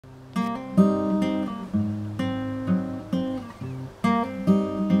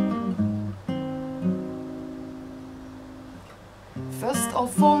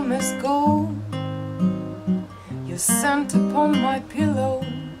of all must go. Your scent upon my pillow,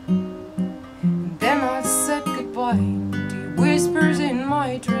 and then I said goodbye to whispers in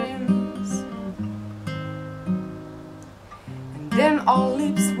my dreams. And then our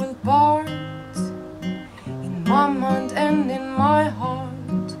lips will part in my mind and in my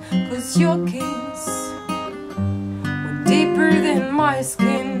heart, 'cause your kiss went deeper than my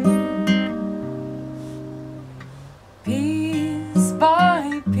skin. Piece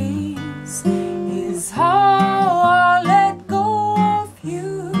by piece is how I let go of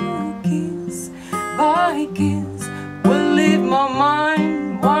you. Kiss by kiss will leave my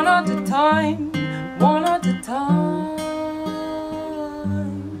mind one at a time, one at a time.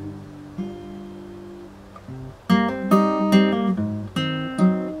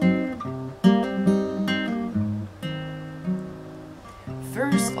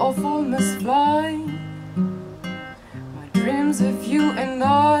 First of all must fly my dreams of you and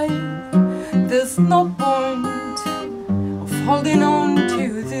I. There's no point of holding on to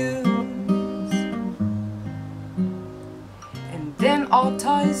this, and then our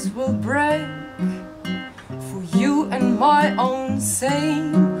ties will break for you and my own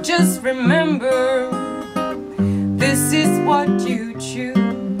sake. Just remember, this is what you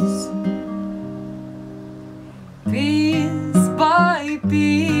choose. Piece by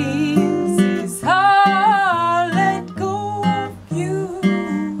piece is how I let go of you.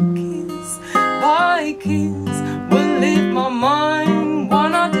 Kiss by kiss will leave my mind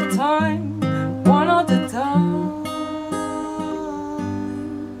one at a time, one at a time.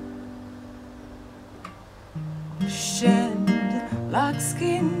 Shed like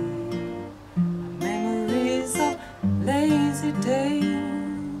skin, memories of lazy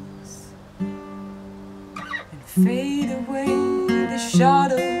days, and fade away the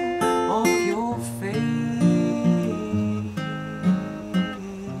shadow of your face.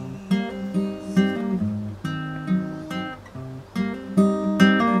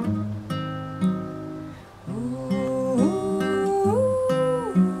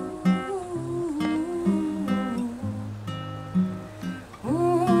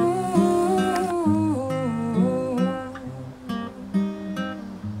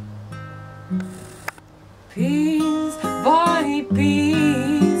 Peace.